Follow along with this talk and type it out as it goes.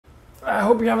I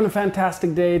hope you're having a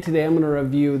fantastic day. Today I'm going to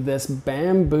review this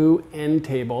bamboo end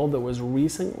table that was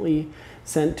recently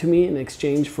sent to me in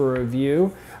exchange for a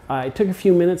review. It took a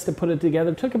few minutes to put it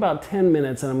together. It took about 10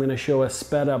 minutes, and I'm going to show a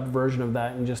sped up version of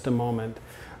that in just a moment.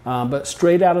 But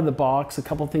straight out of the box, a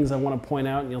couple things I want to point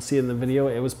out, and you'll see in the video,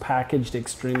 it was packaged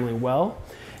extremely well.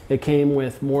 It came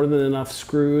with more than enough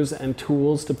screws and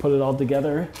tools to put it all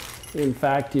together. In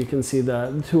fact, you can see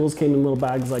the tools came in little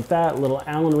bags like that. A little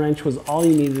Allen wrench was all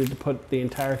you needed to put the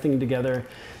entire thing together.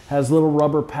 It has little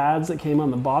rubber pads that came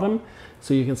on the bottom,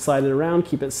 so you can slide it around,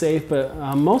 keep it safe. But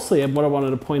mostly what I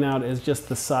wanted to point out is just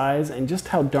the size and just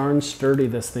how darn sturdy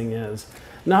this thing is.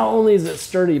 Not only is it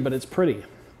sturdy, but it's pretty.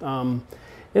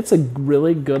 It's a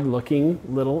really good looking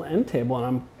little end table, and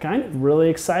I'm kind of really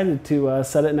excited to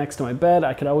set it next to my bed.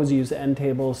 I could always use end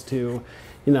tables to,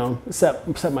 you know,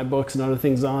 set my books and other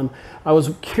things on. I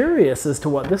was curious as to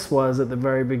what this was at the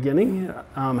very beginning. It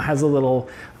has a little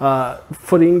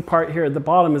footing part here at the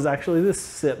bottom is actually this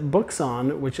sit books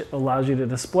on, which allows you to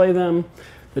display them.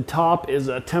 The top is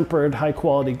a tempered high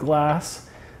quality glass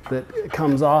that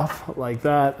comes off like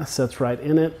that, sits right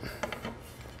in it.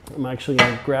 I'm actually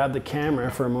going to grab the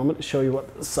camera for a moment to show you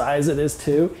what size it is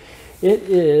too. It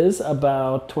is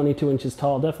about 22 inches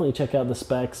tall. Definitely check out the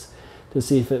specs to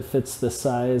see if it fits the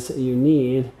size you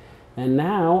need. And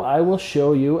now I will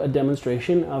show you a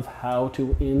demonstration of how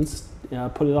to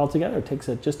put it all together. It takes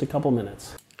just a couple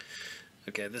minutes.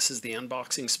 Okay, this is the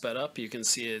unboxing sped up. You can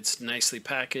see it's nicely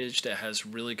packaged. It has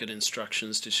really good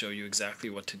instructions to show you exactly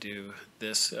what to do.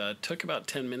 This took about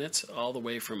 10 minutes, all the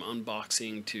way from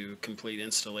unboxing to complete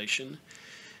installation.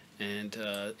 And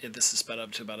this is sped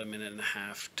up to about 1.5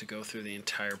 minutes to go through the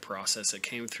entire process. It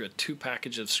came through two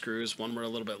packages of screws. One were a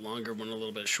little bit longer, one a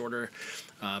little bit shorter,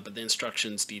 but the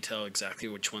instructions detail exactly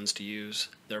which ones to use.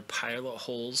 There are pilot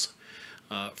holes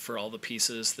for all the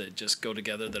pieces that just go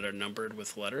together that are numbered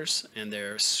with letters, and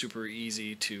they're super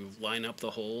easy to line up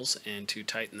the holes and to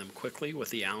tighten them quickly with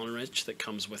the Allen wrench that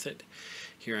comes with it.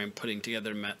 Here I'm putting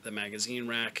together the magazine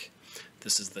rack.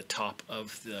 This is the top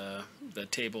of the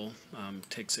table.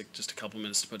 Takes just a couple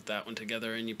minutes to put that one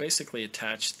together, and you basically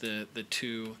attach the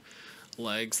two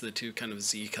legs, the two kind of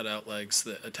Z cutout legs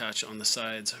that attach on the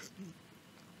sides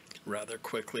rather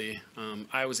quickly.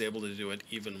 I was able to do it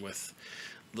even with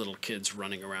little kids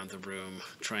running around the room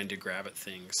trying to grab at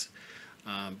things.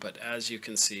 But as you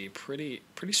can see, pretty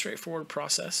straightforward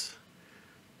process.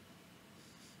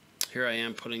 Here I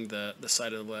am putting the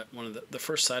side of the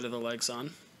first side of the legs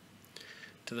on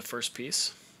to the first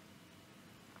piece.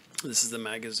 This is the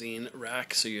magazine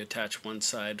rack, so you attach one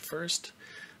side first,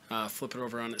 flip it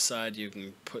over on its side. You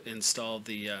can install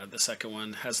the second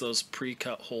one. It has those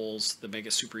pre-cut holes that make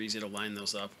it super easy to line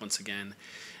those up once again.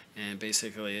 And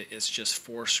basically it's just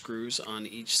 4 screws on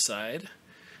each side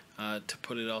to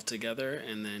put it all together,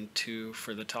 and then 2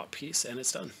 for the top piece, and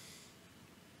it's done.